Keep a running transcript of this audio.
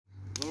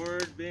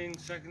Byng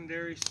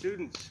secondary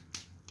students,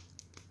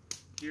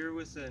 here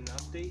with an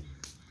update.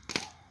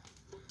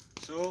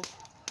 So,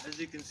 as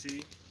you can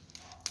see,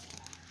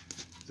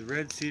 the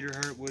Red Cedar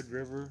Heartwood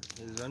River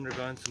has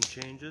undergone some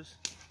changes.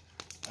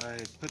 I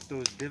put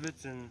those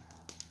divots in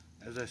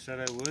as I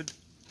said I would,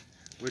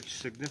 which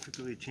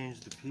significantly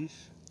changed the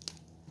piece.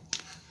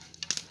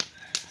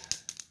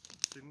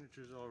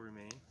 Signatures all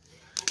remain.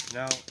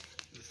 Now,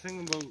 the thing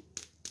about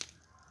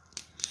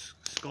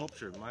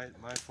sculpture,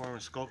 my form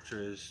of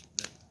sculpture is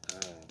that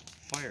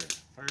fire.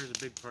 Fire is a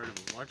big part of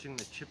it. Watching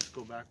the chips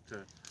go back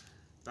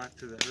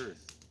to the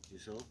earth.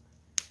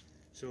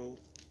 So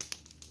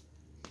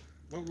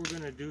what we're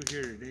going to do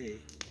here today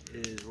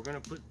is we're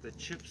going to put the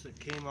chips that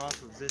came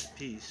off of this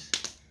piece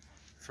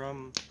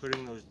from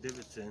putting those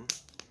divots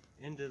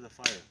into the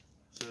fire,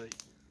 so that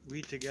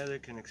we together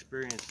can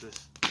experience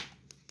this.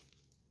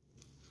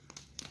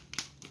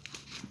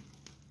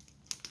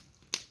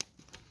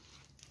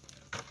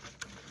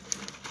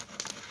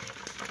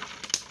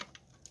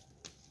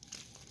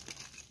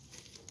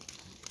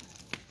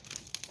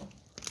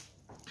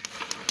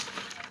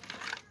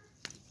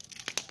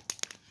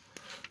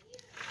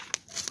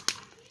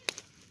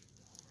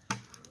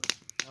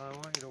 I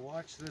want you to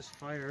watch this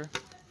fire,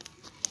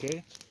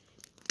 okay?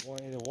 I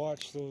want you to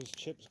watch those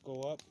chips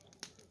go up.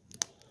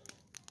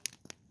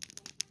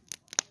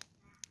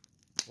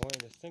 I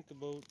want you to think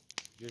about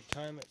your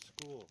time at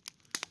school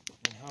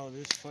and how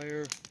this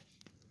fire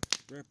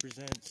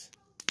represents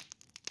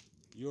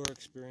your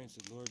experience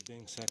at Lord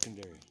Byng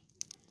Secondary.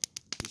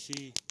 You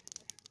see,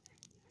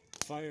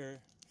 fire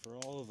for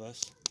all of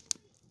us,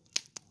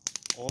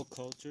 all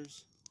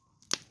cultures,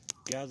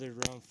 gathered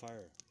around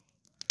fire.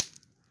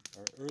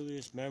 Our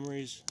earliest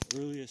memories,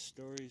 earliest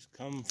stories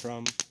come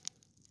from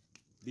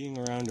being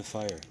around a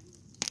fire.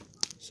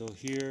 So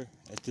here,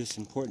 at this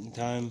important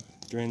time,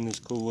 during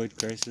this COVID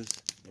crisis,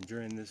 and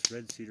during this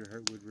Red Cedar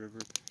Heartwood River,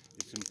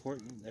 it's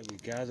important that we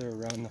gather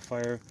around the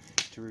fire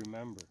to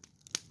remember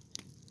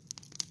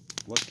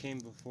what came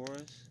before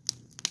us,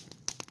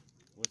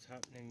 what's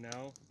happening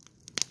now,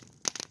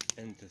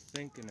 and to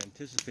think and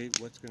anticipate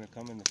what's going to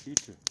come in the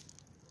future.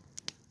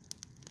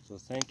 So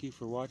thank you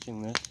for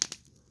watching this.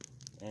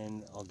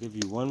 And I'll give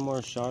you one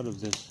more shot of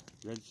this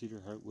Red Cedar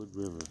Heartwood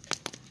River.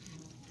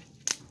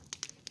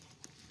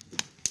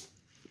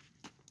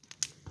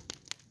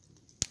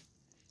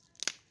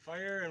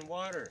 Fire and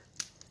water.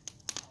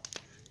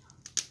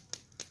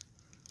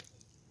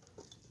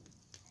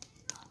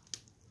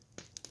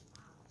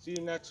 See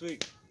you next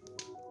week.